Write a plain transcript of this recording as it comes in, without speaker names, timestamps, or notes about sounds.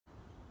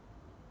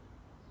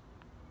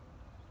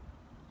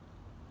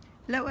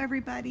Hello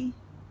everybody,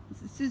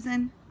 this is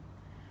Susan.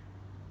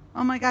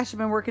 Oh my gosh, I've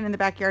been working in the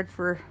backyard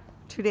for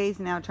 2 days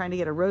now trying to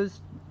get a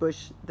rose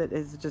bush that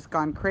has just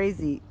gone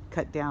crazy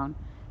cut down.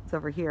 It's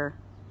over here.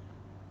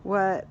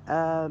 What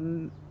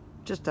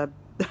just a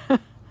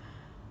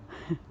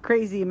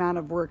crazy amount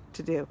of work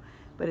to do,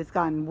 but it's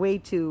gotten way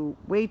too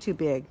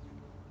big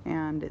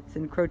and it's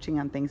encroaching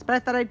on things. But I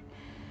thought I'd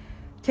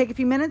take a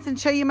few minutes and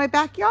show you my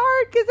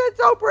backyard because it's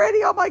so pretty.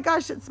 Oh my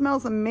gosh, it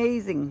smells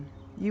amazing.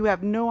 You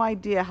have no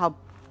idea how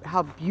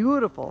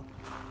beautiful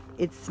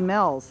it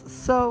smells.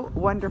 So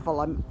wonderful.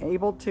 I'm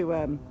able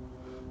to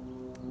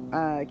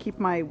keep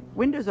my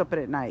windows open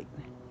at night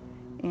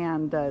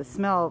and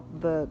smell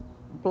the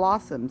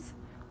blossoms.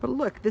 But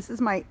look, this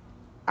is my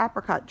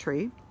apricot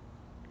tree.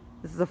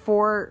 This is the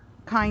 4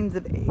 kinds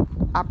of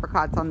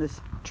apricots on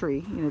this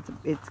tree. You know,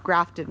 it's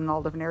grafted in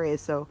all different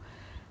areas, so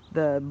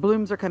the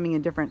blooms are coming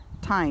in different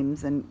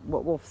times, and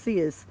what we'll see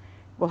is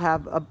we'll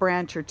have a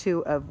branch or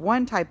 2 of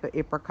one type of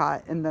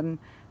apricot, and then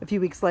a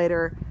few weeks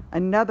later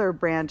another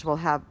branch will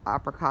have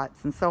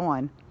apricots, and so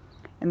on.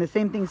 And the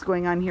same thing's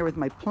going on here with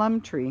my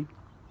plum tree,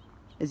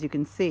 as you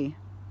can see.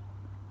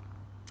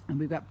 And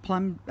we've got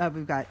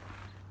we've got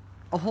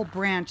a whole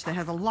branch that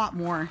has a lot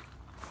more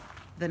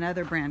than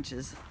other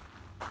branches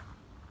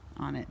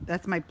on it.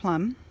 That's my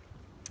plum.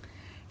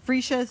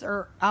 Freesias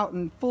are out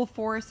in full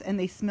force and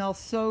they smell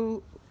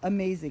so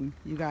amazing,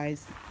 you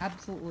guys.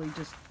 Absolutely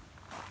just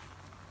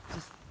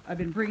I've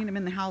been bringing them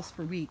in the house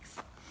for weeks.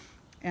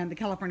 And the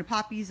California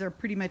poppies are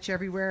pretty much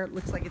everywhere. It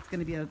looks like it's going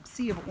to be a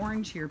sea of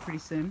orange here pretty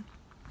soon.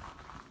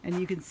 And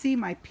you can see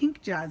my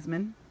pink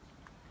jasmine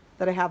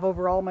that I have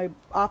over all my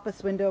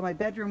office window, my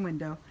bedroom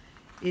window,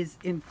 is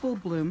in full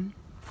bloom.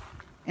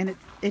 And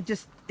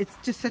it's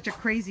just such a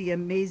crazy,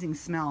 amazing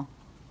smell.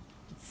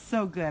 It's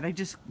so good. I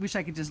just wish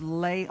I could just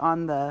lay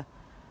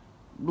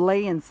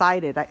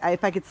inside it.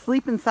 If I could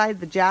sleep inside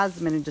the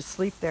jasmine and just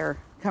sleep there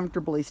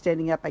comfortably,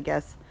 standing up, I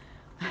guess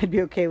I'd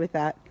be okay with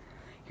that.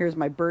 Here's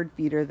my bird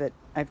feeder that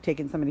I've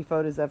taken so many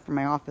photos of from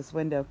my office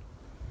window.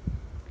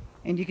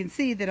 And you can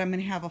see that I'm going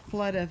to have a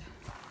flood of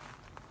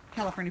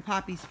California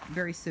poppies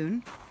very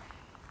soon.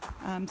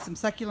 Some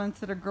succulents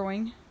that are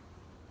growing.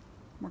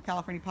 More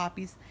California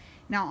poppies.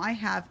 Now I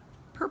have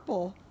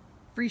purple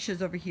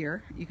freesias over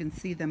here. You can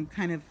see them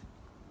kind of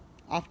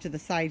off to the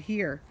side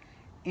here.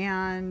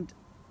 And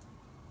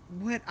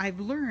what I've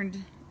learned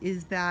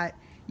is that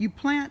you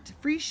plant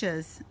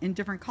freesias in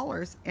different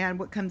colors and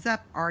what comes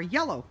up are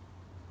yellow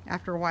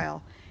after a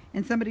while.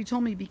 And somebody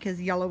told me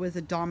because yellow is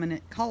a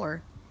dominant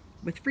color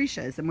with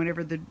freesias, and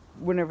whenever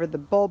the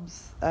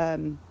bulbs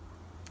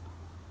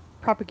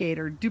propagate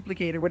or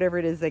duplicate or whatever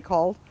it is they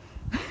called,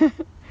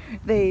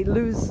 they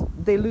lose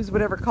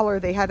whatever color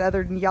they had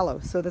other than yellow.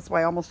 So that's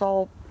why almost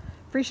all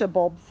freesia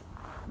bulbs,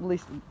 at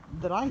least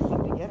that I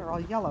seem to get, are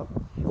all yellow.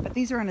 But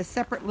these are in a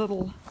separate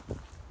little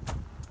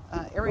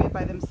area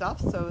by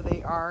themselves, so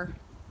they are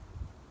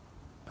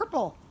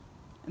purple.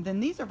 And then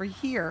these over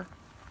here,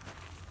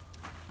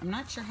 I'm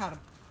not sure how to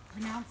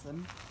pronounce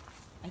them.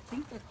 I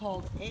think they're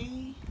called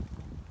A-M-O-N-O-E.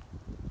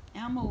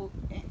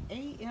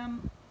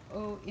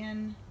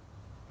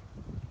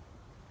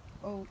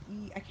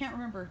 I can't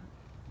remember,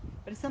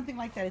 but it's something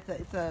like that.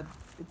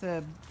 It's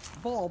a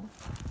bulb,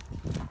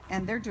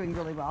 and they're doing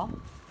really well.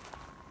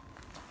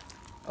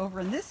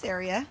 Over in this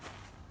area,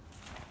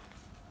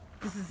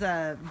 this is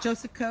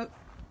Joseph Coat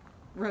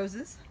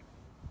roses.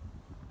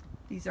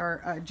 These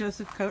are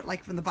Joseph Coat,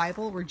 like from the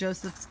Bible, where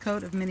Joseph's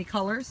coat of many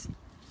colors.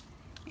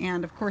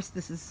 And of course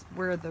this is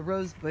where the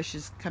rose bush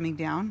is coming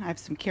down. I have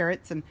some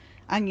carrots and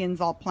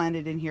onions all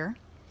planted in here.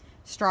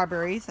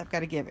 Strawberries, I've got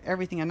to give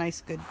everything a nice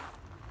good,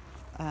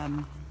 a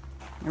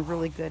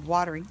really good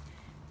watering.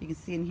 You can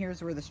see in here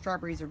is where the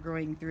strawberries are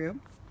growing through.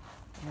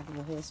 I have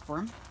little holes for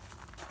them.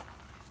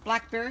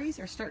 Blackberries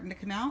are starting to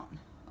come out.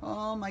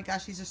 Oh my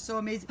gosh, these are so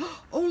amazing.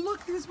 Oh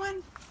look, there's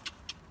one.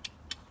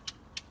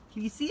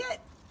 Can you see it?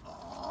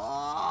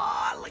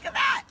 Oh, look at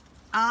that.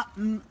 A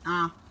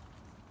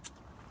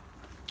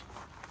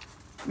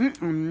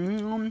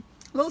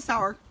little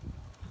sour.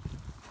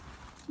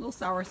 A little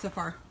sour so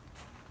far.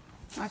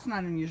 That's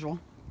not unusual.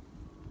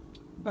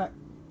 But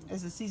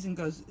as the season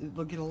goes,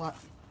 it'll get a lot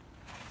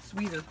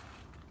sweeter.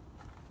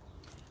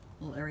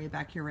 Little area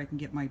back here where I can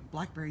get my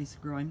blackberries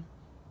growing.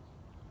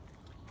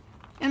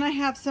 And I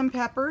have some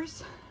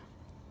peppers.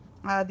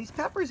 These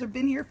peppers have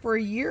been here for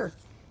a year.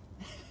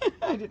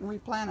 I didn't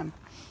replant them.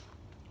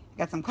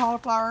 Got some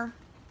cauliflower,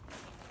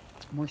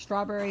 more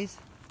strawberries.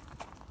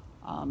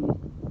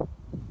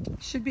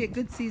 Should be a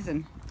good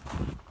season.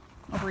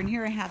 Over in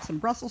here I have some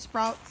Brussels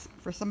sprouts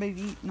for somebody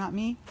to eat, not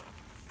me.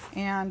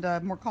 And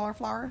more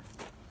cauliflower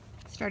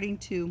starting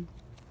to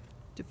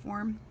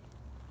form.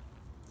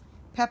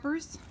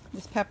 Peppers.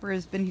 This pepper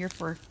has been here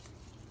for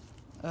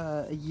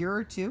a year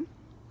or 2.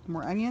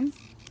 More onions.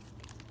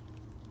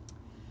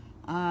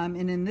 And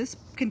in this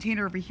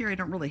container over here I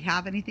don't really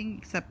have anything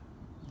except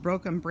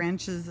broken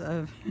branches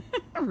of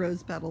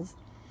rose petals.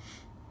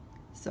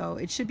 So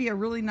it should be a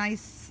really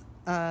nice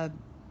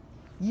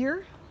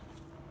year.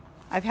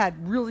 I've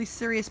had really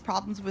serious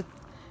problems with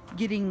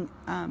getting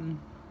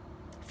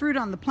fruit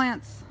on the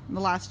plants in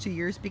the last 2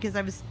 years because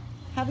I was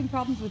having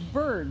problems with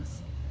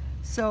birds.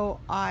 So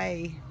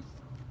I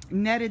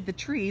netted the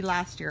tree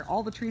last year.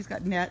 All the trees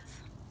got nets.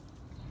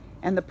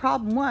 And the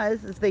problem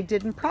is they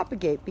didn't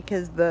propagate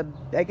because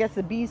I guess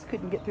the bees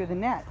couldn't get through the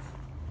nets.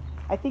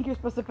 I think you're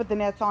supposed to put the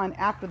nets on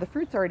after the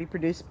fruit's already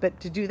produced, but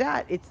to do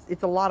that,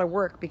 it's a lot of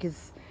work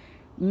because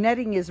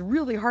netting is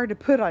really hard to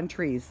put on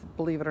trees,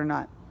 believe it or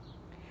not.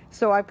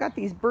 So I've got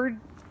these bird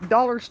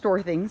dollar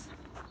store things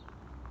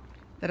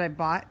that I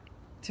bought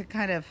to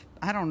kind of,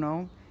 I don't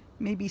know,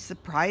 maybe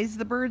surprise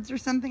the birds or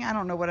something. I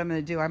don't know what I'm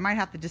going to do. I might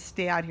have to just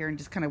stay out here and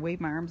just kind of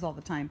wave my arms all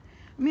the time.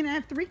 I mean, I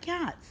have 3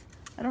 cats.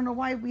 I don't know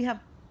why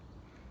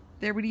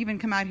they would even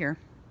come out here.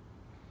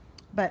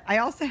 But I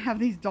also have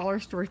these dollar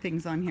store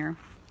things on here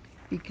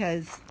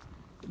because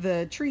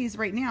the trees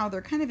right now,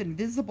 they're kind of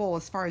invisible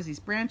as far as these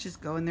branches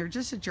go, and they're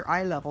just at your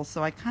eye level.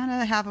 So I kind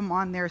of have them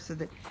on there so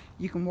that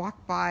you can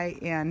walk by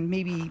and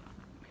maybe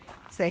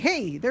say,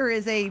 hey, there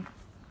is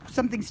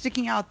something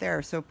sticking out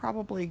there. So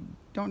probably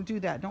don't do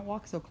that. Don't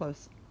walk so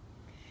close.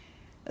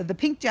 The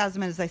pink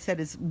jasmine, as I said,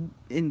 is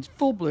in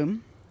full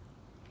bloom.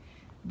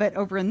 But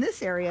over in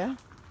this area,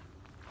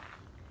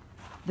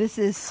 this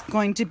is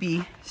going to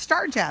be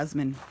star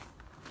jasmine.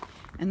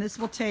 And this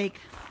will take,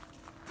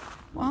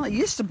 well, it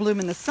used to bloom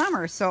in the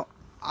summer, so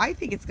I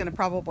think it's going to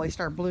probably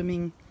start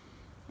blooming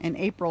in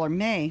April or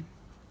May. You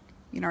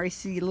can already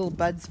see little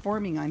buds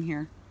forming on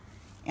here.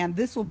 And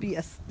this will be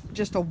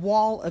just a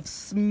wall of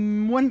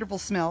wonderful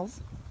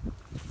smells.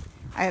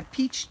 I have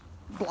peach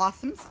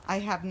blossoms. I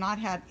have not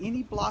had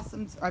any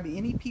blossoms,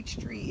 any peach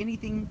tree,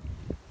 anything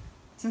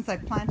since I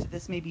planted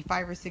this maybe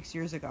 5 or 6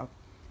 years ago.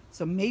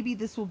 So maybe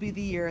this will be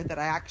the year that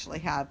I actually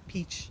have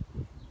peaches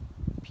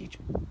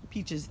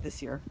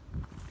this year.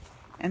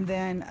 And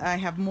then I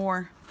have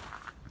more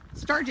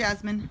star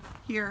jasmine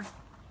here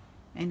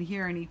and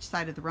here on each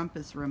side of the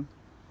rumpus room.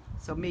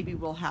 So maybe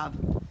we'll have,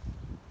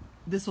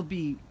 this will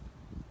be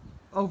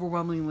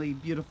overwhelmingly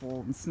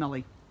beautiful and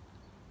smelly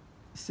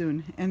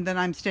soon. And then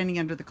I'm standing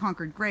under the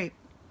Concord grape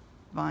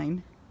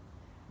vine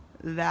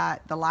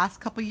that the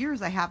last couple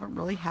years I haven't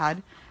really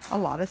had a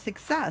lot of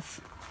success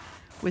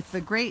with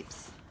the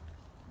grapes.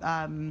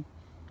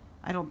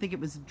 I don't think it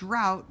was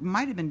drought,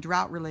 might have been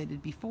drought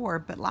related before,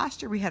 but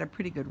last year we had a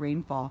pretty good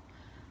rainfall,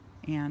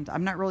 and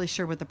I'm not really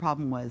sure what the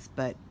problem was,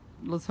 but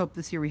let's hope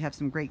this year we have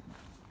some great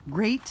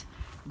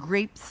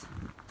grapes.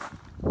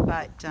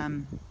 But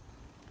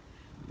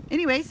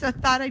anyways, I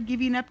thought I'd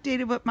give you an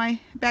update of what my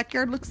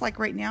backyard looks like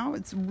right now.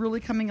 It's really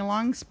coming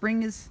along.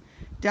 Spring is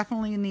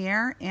definitely in the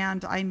air,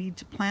 and I need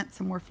to plant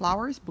some more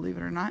flowers, believe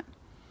it or not.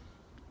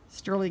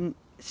 Sterling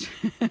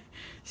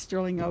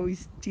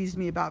always teased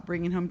me about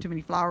bringing home too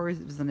many flowers.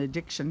 It was an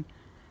addiction.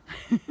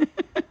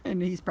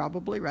 And he's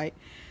probably right.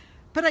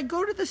 But I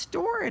go to the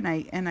store and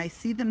I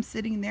see them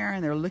sitting there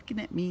and they're looking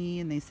at me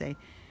and I say,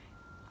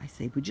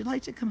 would you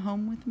like to come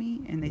home with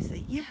me? And they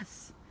say,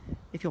 yes.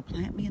 If you'll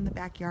plant me in the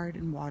backyard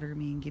and water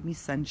me and give me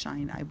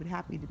sunshine, I would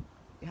happy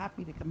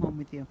to come home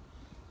with you.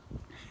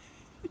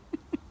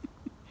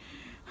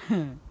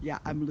 Yeah,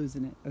 I'm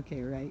losing it.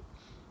 Okay, right.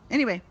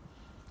 Anyway,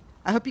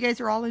 I hope you guys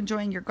are all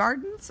enjoying your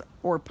gardens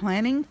or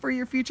planning for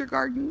your future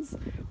gardens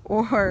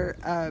or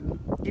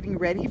getting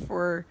ready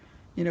for,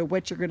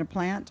 what you're going to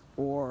plant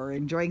or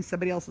enjoying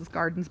somebody else's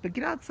gardens. But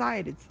get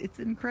outside. It's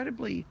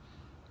incredibly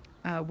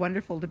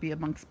wonderful to be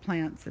amongst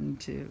plants and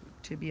to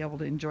be able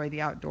to enjoy the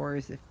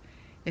outdoors.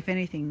 If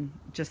anything,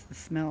 just the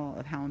smell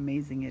of how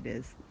amazing it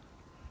is.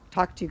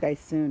 Talk to you guys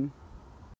soon.